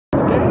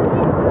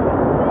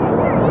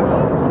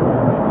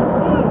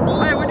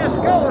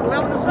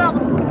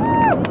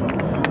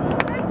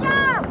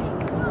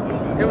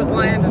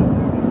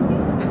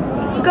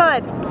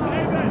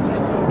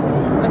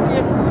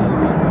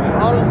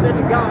Alden said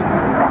he's gone.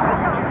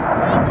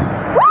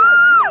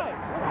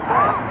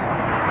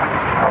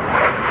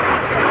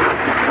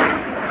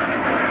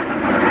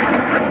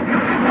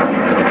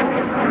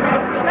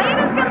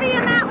 Landon's gonna be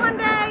in that one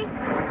day.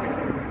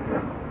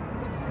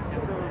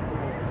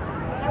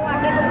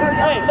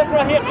 Hey, look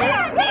right here,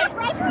 man.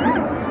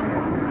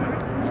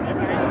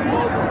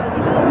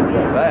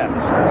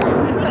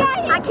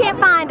 I can't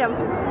find him.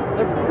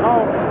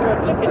 Oh, good.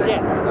 Look at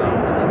that.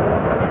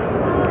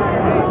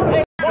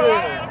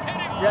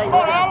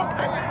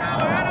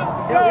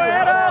 Go,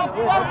 Adam!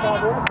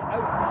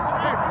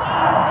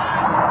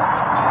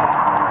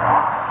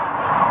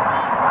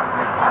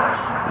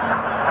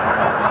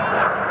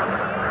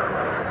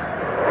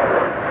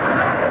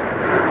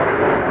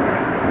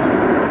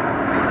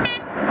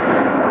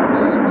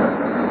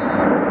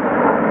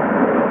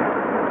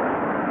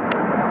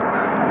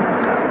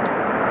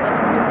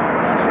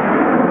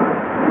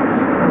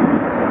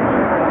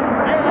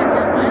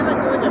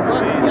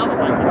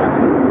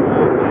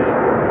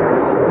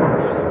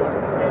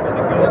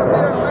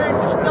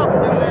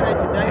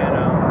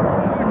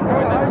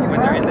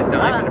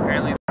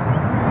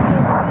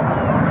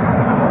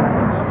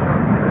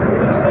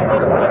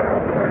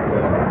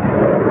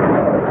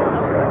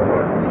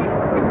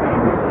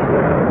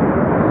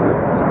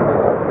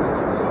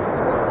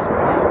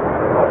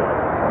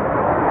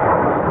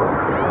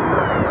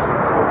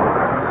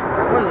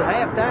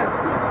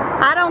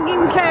 I don't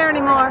even care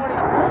anymore.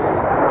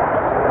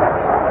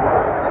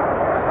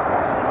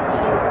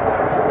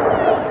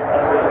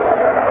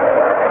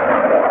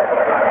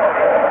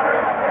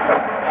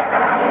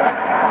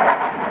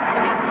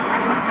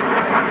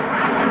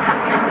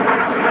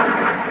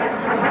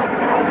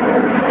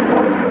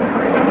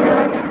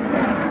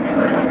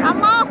 I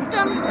lost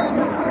him.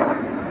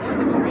 Yeah,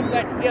 they're gonna get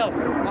back together.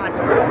 Watch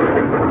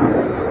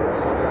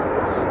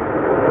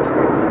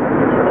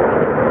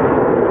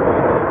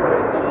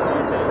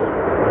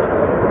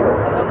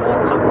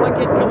something like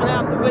it coming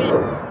after me.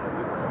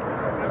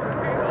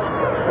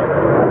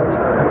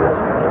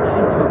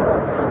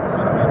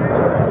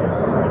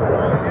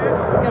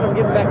 Got them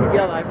getting back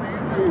together.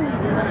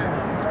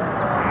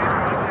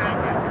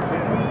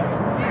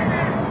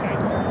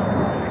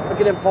 Look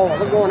at them falling.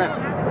 We're going out.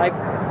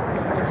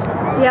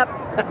 Yep.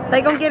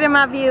 They gonna get in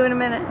my view in a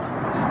minute.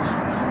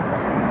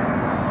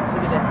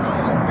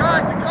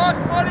 Guys, it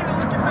costs money to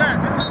look at that.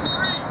 This is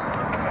free.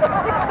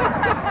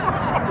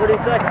 What do you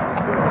say?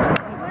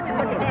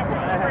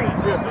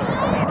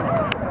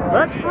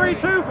 That's free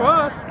too for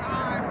us.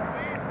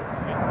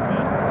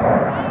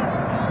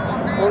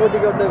 What would you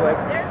go do, Abe?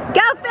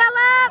 Go,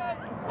 Philip!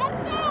 Let's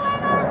go,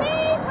 NRV!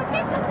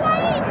 Forget the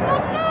planes!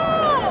 Let's go!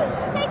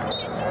 Take the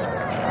pictures.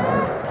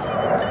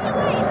 To the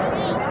right.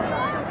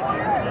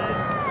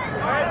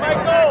 All right,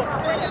 Michael.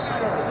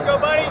 Let's go,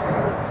 buddy.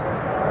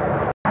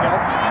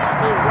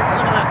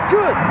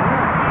 Good!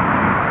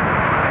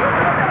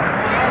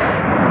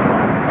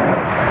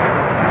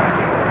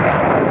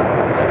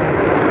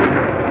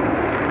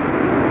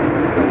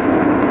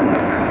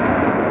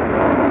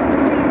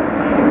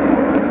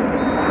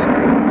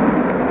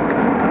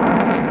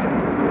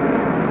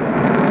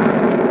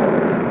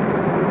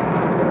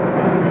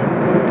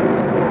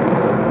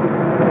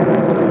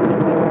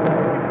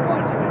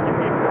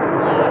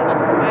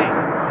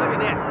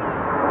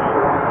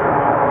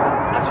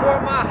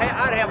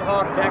 I'd have a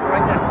heart attack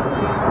right there.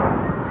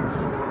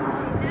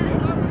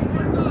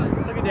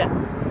 Look at that.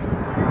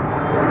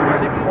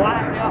 Is it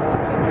quiet now?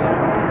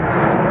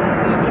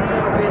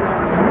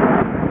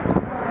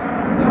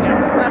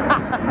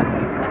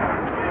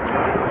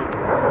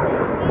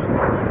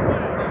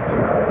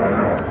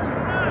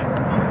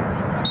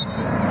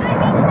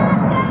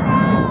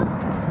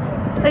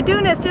 They're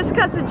doing this just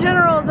because the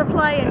Generals are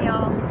playing,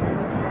 y'all.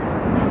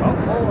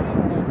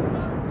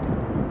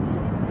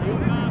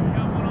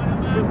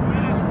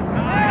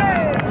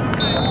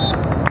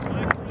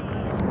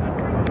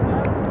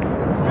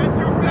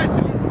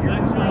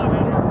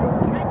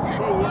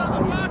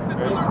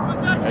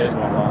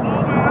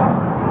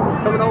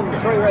 Coming over the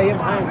tree right here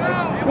behind me.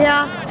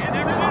 Yeah.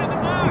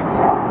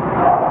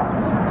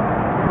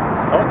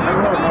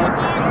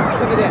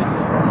 Look at that.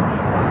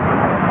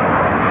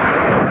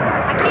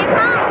 I can't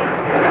find it.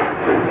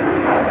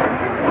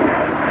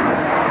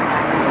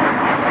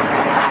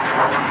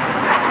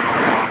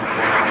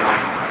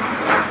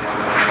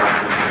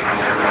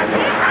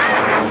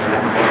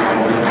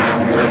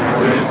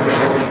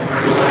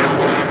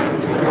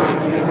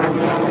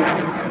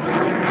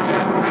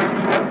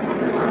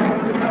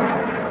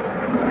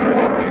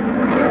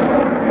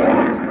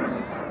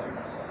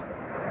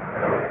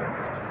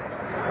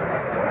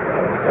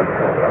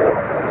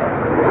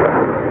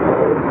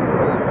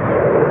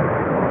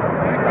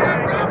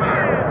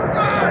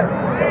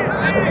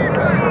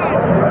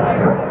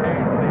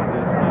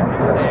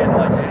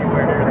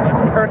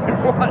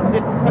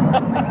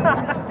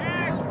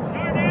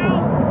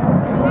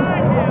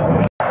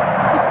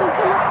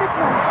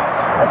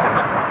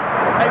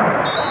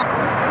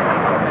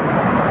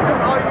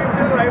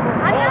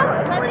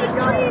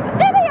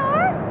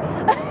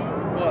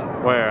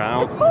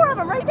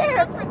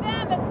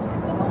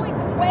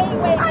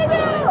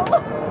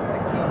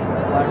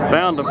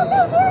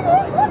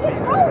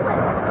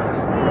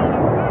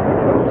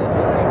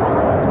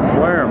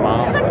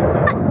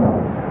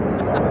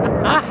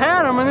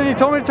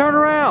 told me to turn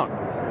around.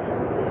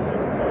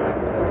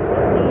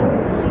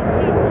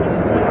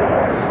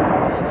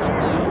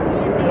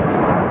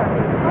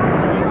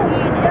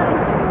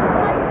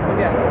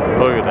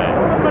 Look at that.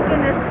 Oh my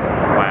goodness.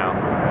 Wow.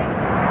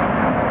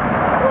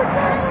 Look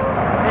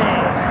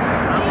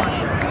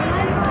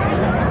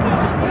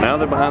at Now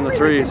they're behind the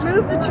trees.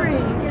 Move the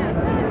trees.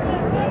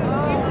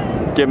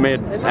 Give me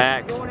an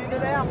axe.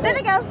 There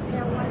they go.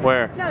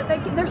 Where? No,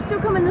 they're still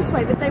coming this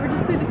way, but they were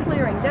just through the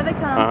clearing. There they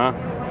come. Uh-huh.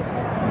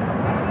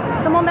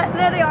 Come on back.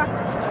 There they are.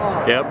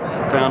 Yep,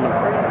 found them.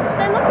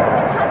 They look like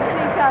they're touching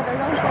each other,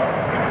 don't they?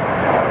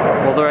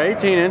 Well, they're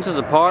 18 inches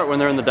apart when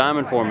they're in the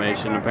diamond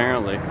formation,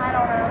 apparently. I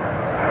don't know.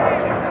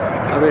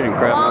 I didn't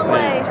crap Long my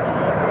ways. pants.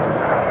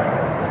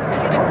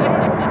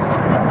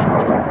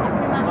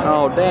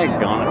 Oh,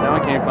 daggone it. Now I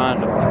can't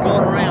find them.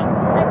 Going around.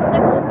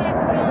 They're going back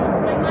around,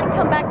 so they might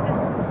come back this.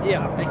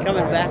 Yeah, they're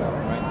coming back.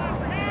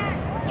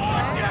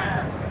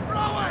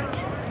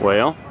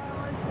 Well.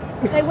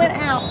 They went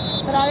out,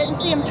 but I didn't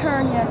see them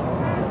turn yet.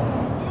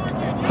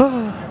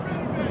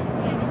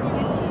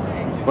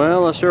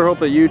 Well, I sure hope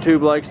that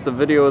YouTube likes the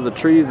video of the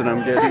trees that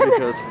I'm getting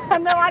because... I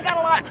know, I got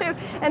a lot too.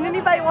 And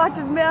anybody who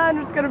watches mine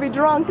is going to be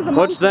drunk.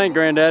 What you think,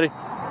 Granddaddy?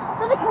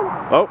 There they come.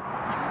 Oh.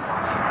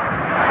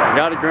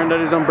 Got it,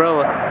 Granddaddy's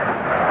umbrella. There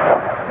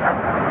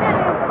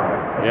it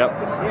is. Yep,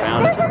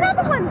 found There's it.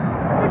 another one.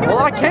 They're doing Well,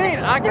 the I same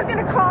can't. thing. They're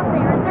going to cross,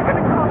 Aaron. They're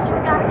going to cross.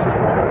 You've got to keep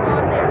them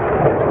on there.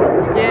 They're going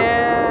to do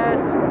Yes.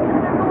 because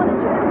they're going in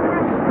two different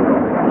directions.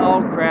 Oh,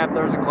 crap.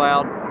 There's a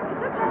cloud.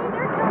 It's okay.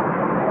 There it comes.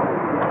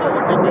 Oh,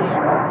 what they did.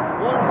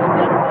 One went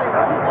the other way,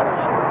 one the other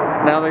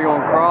way. Now they're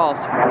going to cross.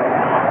 You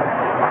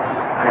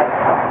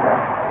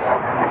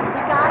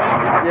got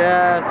it?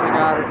 Yes, I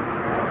got it.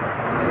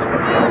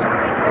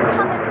 They're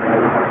coming.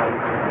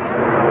 The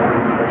other one's going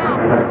back out,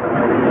 so I don't know what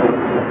they're going to do.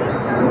 He's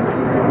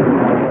somewhere too.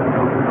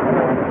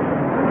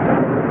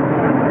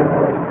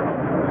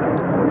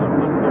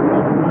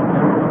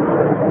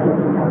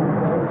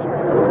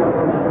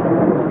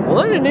 Well,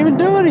 they didn't even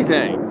do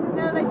anything.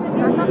 No, they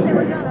didn't. I thought they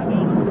were gonna.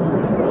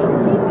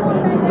 He's going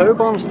back there. Poop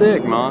on a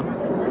stick, Mom.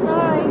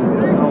 Sorry.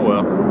 Oh,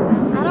 well.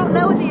 I don't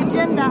know the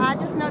agenda. I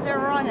just know they're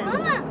running.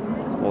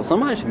 Well,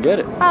 somebody should get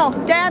it. Oh,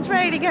 Dad's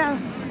ready to go.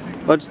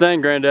 What you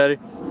think, Granddaddy?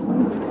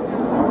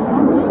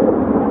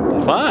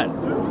 Fine.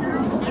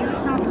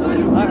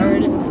 I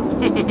heard it.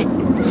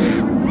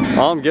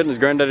 All I'm getting is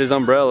Granddaddy's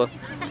umbrella.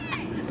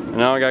 And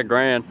now I got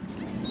Gran.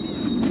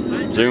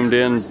 Zoomed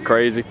in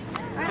crazy.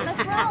 Alright,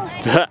 let's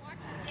roll.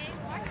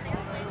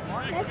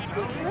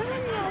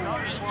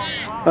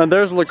 And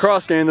there's a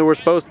lacrosse game that we're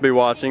supposed to be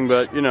watching,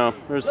 but you know,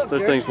 there's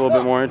things a little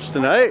bit more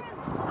interesting. Hey!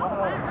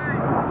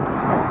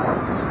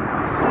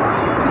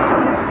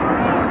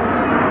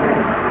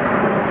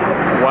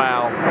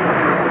 Wow.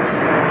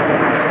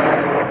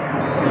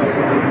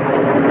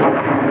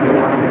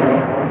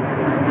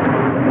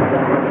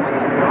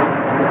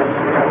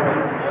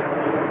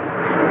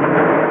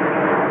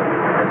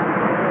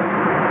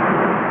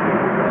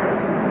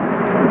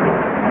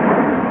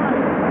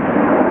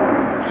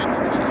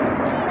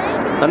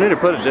 I need to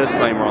put a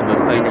disclaimer on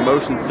this thing.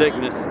 Motion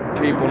sickness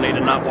people need to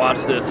not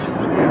watch this.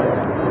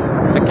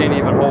 I can't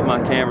even hold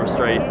my camera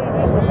straight.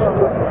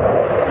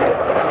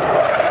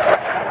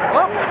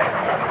 Oh.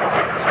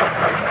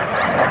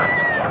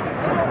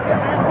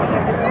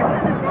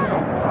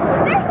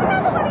 There's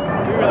another one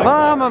here.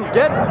 Mom,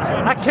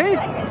 I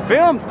can't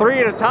film 3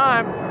 at a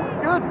time.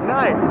 Good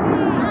night.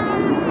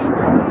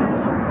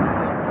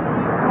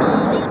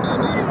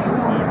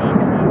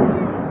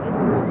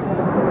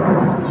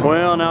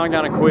 Well, now I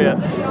gotta quit.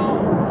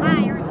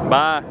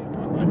 Bye.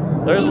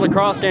 There's a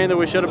lacrosse game that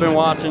we should have been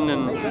watching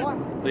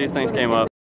and these things came up.